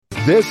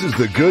This is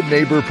the Good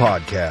Neighbor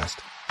Podcast,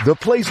 the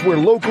place where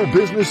local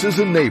businesses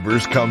and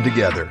neighbors come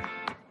together.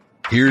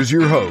 Here's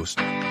your host,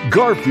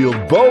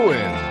 Garfield Bowen.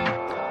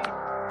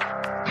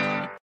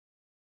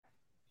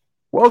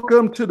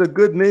 Welcome to the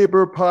Good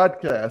Neighbor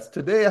Podcast.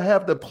 Today I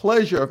have the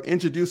pleasure of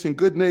introducing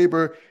good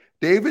neighbor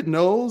David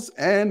Knowles,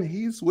 and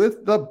he's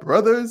with the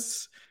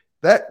brothers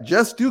that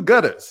just do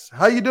gutters.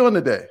 How you doing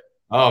today?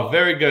 Oh,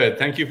 very good.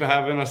 Thank you for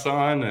having us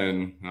on.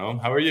 And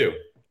how are you?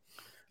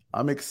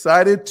 I'm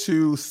excited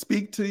to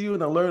speak to you and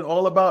to learn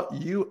all about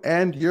you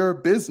and your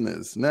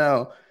business.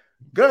 Now,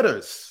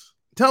 gutters,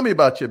 tell me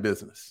about your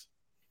business.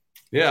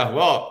 Yeah,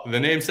 well, the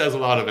name says a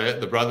lot of it,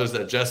 the brothers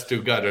that just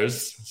do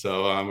gutters.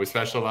 So we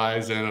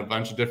specialize in a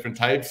bunch of different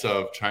types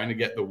of trying to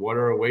get the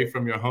water away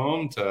from your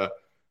home to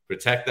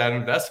protect that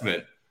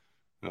investment.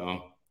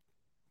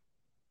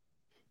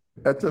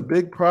 That's a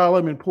big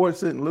problem in Port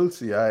St.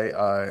 Lucie.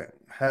 I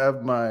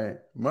have my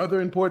mother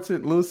in Port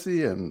St.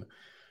 Lucie, and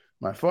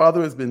my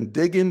father has been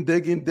digging,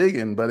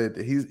 but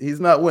he's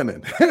not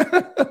winning.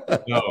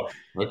 No,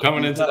 we're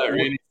coming into that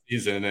rainy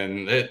season,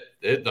 and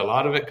a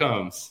lot of it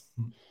comes.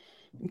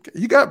 Okay.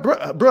 You got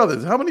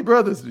brothers. How many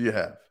brothers do you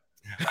have?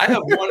 I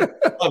have one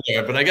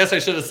brother, but I guess I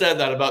should have said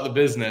that about the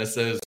business.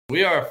 Is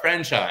we are a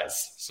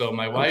franchise. So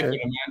my wife and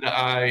Amanda,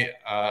 I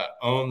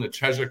own the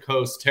Treasure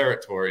Coast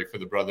territory for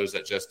the brothers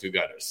that just do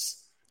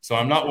gutters. So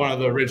I'm not one of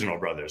the original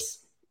brothers.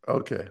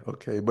 Okay,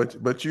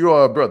 but you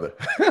are a brother.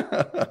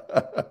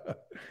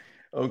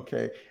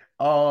 Okay.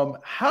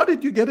 How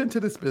did you get into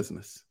this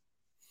business?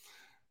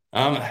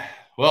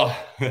 Well,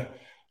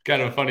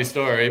 kind of a funny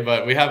story,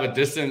 but we have a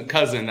distant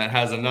cousin that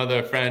has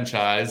another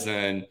franchise,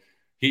 and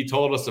he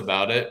told us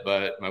about it.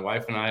 But my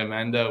wife and I,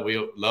 Amanda,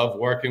 we love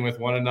working with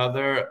one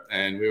another,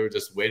 and we were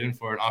just waiting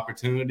for an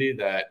opportunity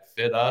that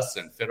fit us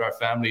and fit our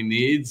family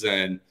needs.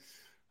 And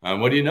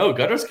what do you know?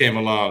 Gutters came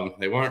along.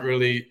 They weren't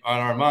really on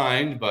our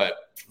mind, but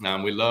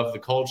we loved the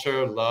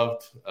culture,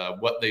 loved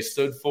what they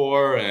stood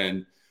for,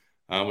 and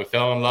we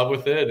fell in love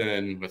with it,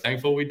 and we're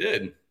thankful we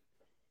did.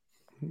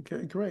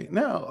 Okay, great.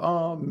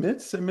 Now,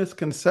 myths and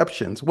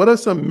misconceptions. What are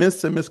some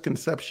myths and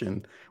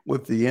misconceptions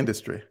with the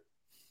industry?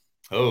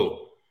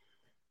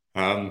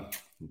 Yeah,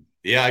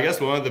 I guess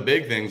one of the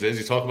big things is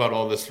you talk about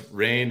all this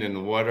rain and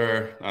the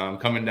water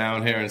coming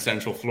down here in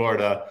Central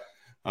Florida.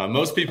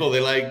 Most people,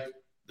 they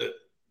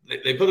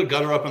put a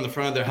gutter up on the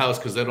front of their house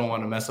because they don't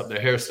want to mess up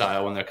their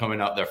hairstyle when they're coming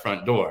out their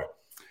front door.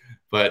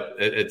 But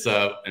it's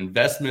an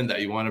investment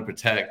that you want to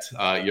protect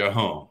your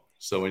home.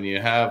 So when you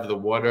have the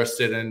water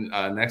sitting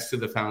next to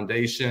the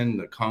foundation,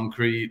 the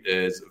concrete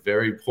is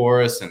very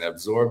porous and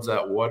absorbs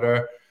that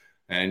water,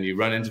 and you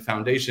run into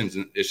foundations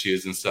and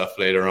issues and stuff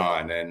later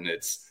on. And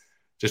it's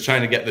just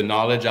trying to get the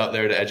knowledge out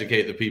there to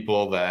educate the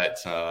people that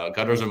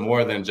gutters are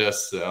more than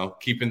just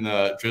keeping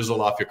the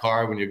drizzle off your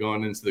car when you're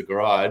going into the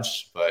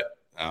garage, but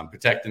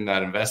protecting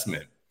that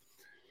investment.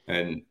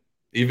 And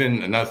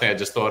even another thing I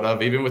just thought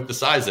of, even with the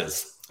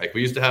sizes. Like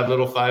we used to have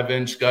little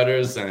 5-inch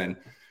gutters, and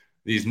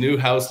these new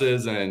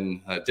houses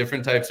and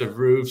different types of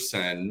roofs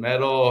and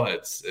metal,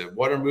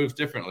 water moves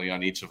differently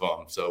on each of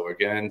them. So we're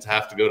going to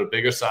have to go to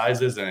bigger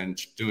sizes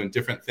and doing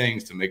different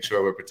things to make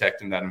sure we're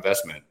protecting that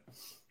investment.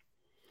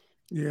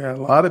 Yeah, a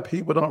lot of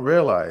people don't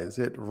realize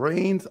it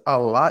rains a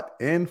lot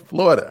in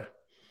Florida.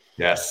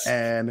 Yes.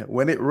 And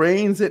when it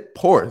rains, it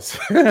pours.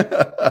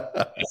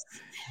 Yes.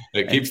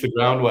 It keeps the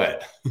ground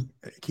wet.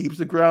 It keeps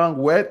the ground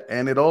wet,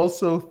 and it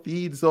also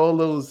feeds all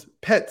those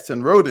pets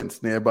and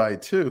rodents nearby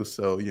too.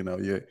 So,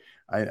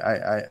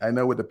 I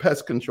know with the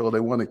pest control, they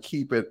want to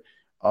keep it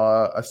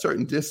a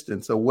certain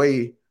distance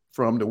away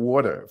from the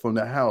water, from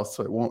the house,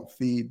 so it won't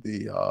feed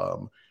the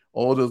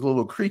all those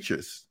little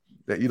creatures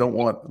that you don't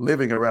want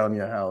living around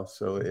your house.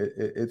 So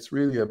it's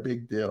really a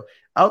big deal.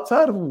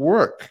 Outside of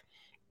work,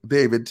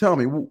 David, tell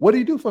me, what do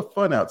you do for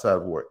fun outside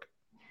of work?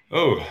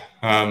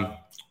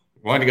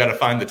 One, you got to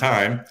find the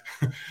time,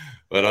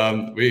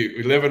 but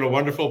we live in a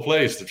wonderful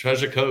place, the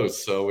Treasure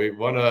Coast. So we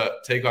want to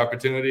take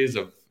opportunities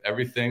of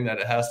everything that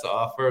it has to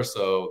offer.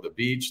 So the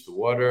beach, the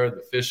water,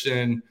 the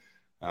fishing.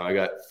 I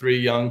got 3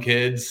 young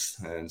kids,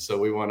 and so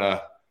we want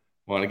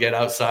to get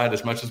outside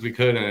as much as we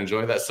could and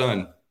enjoy that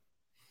sun.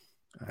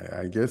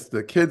 I guess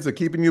the kids are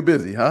keeping you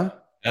busy, huh?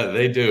 Yeah,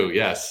 they do.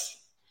 Yes,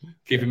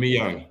 keeping me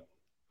young.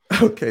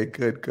 Okay,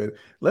 good.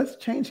 Let's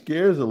change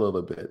gears a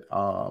little bit.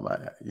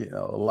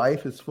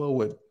 Life is full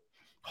with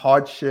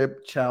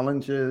hardship,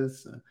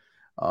 challenges.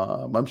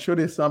 I'm sure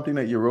there's something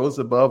that you rose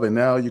above, and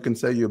now you can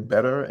say you're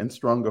better and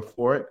stronger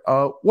for it.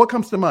 What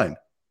comes to mind?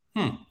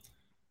 Well,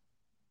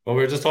 we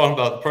were just talking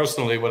about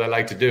personally what I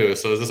like to do.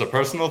 So is this a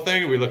personal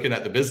thing, or are we looking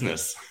at the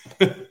business?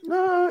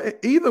 No,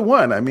 either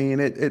one. I mean,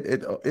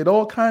 it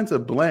all kinds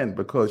of blend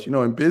because,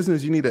 in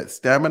business, you need that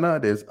stamina.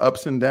 There's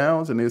ups and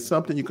downs, and there's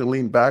something you can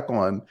lean back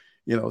on.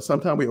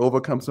 Sometimes we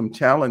overcome some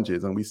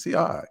challenges and we see,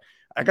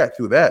 I got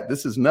through that.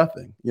 This is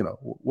nothing.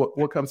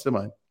 What comes to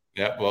mind?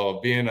 Yeah,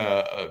 well, being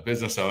a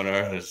business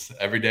owner,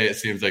 every day it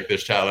seems like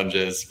there's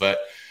challenges, but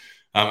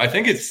I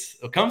think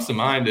what comes to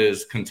mind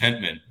is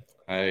contentment.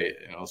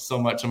 So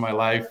much of my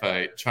life,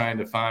 trying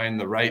to find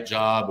the right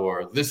job,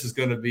 or this is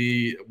going to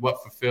be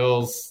what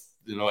fulfills,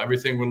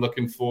 everything we're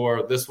looking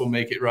for. This will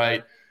make it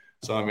right.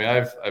 So,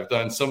 I've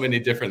done so many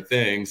different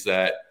things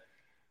that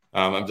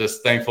I'm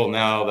just thankful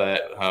now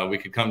that we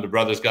could come to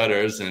Brothers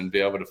Gutters and be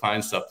able to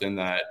find something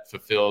that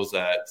fulfills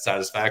that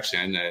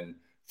satisfaction. And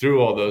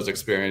through all those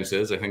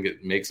experiences, I think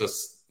it makes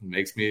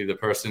me the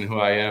person who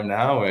I am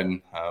now,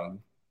 and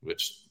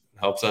which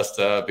helps us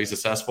to be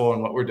successful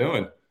in what we're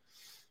doing.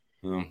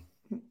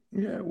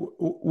 Yeah.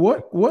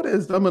 What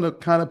is, I'm going to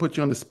kind of put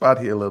you on the spot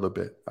here a little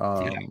bit.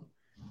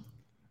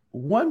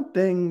 One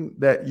thing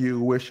that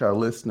you wish our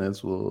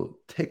listeners will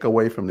take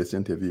away from this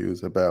interview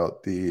is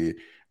about the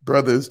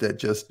brothers that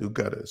just do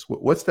gutters.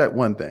 What's that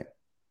one thing?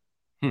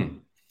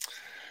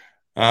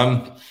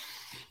 I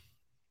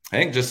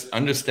think just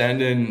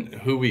understanding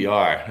who we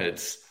are.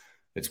 It's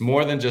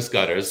more than just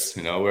gutters.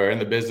 We're in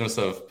the business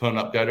of putting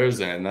up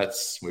gutters, and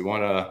we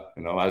want to,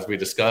 as we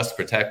discussed,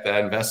 protect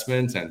that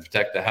investment and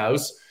protect the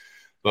house.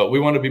 But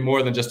we want to be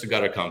more than just a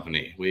gutter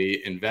company.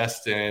 We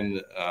invest in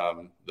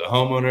the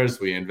homeowners,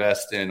 we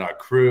invest in our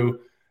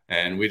crew,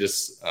 and we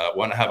just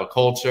want to have a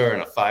culture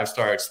and a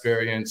 5-star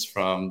experience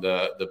from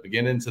the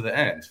beginning to the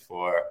end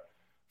for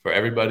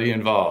everybody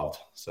involved.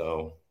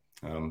 So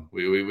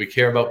we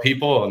care about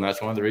people, and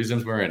that's one of the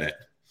reasons we're in it.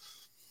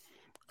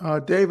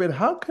 David,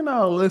 how can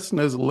our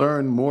listeners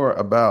learn more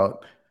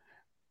about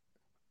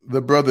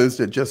the brothers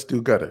that just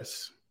do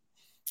gutters?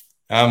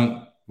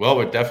 Well,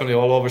 we're definitely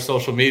all over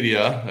social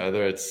media,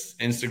 whether it's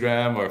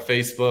Instagram or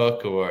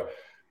Facebook or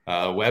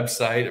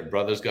website at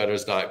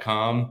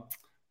brothersgutters.com.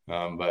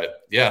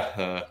 But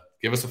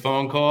give us a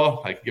phone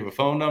call. I can give a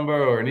phone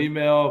number or an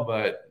email,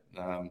 but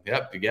you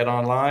get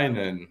online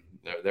and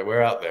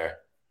we're out there.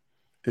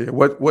 Yeah,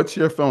 what's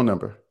your phone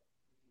number?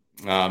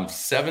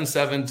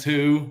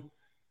 772.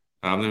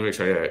 Let me make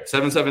sure I got it.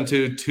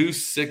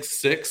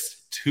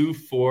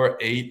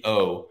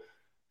 772-266-2480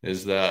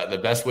 is the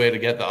best way to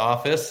get the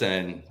office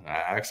and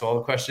ask all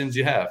the questions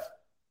you have.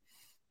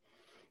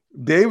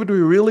 David, we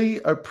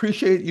really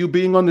appreciate you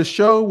being on the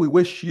show. We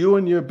wish you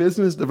and your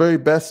business the very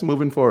best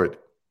moving forward.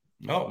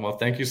 Oh, well,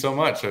 thank you so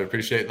much. I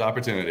appreciate the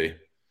opportunity.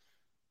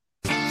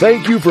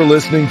 Thank you for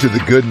listening to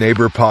the Good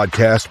Neighbor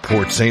Podcast,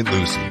 Port St.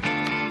 Lucie.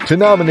 To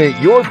nominate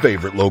your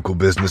favorite local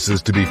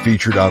businesses to be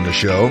featured on the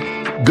show,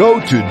 go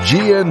to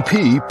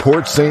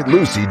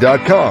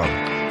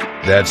gnpportstlucie.com.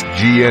 That's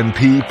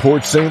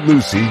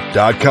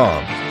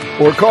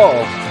gnpportstlucie.com or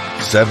call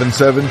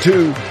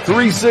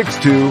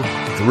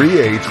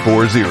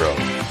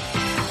 772-362-3840.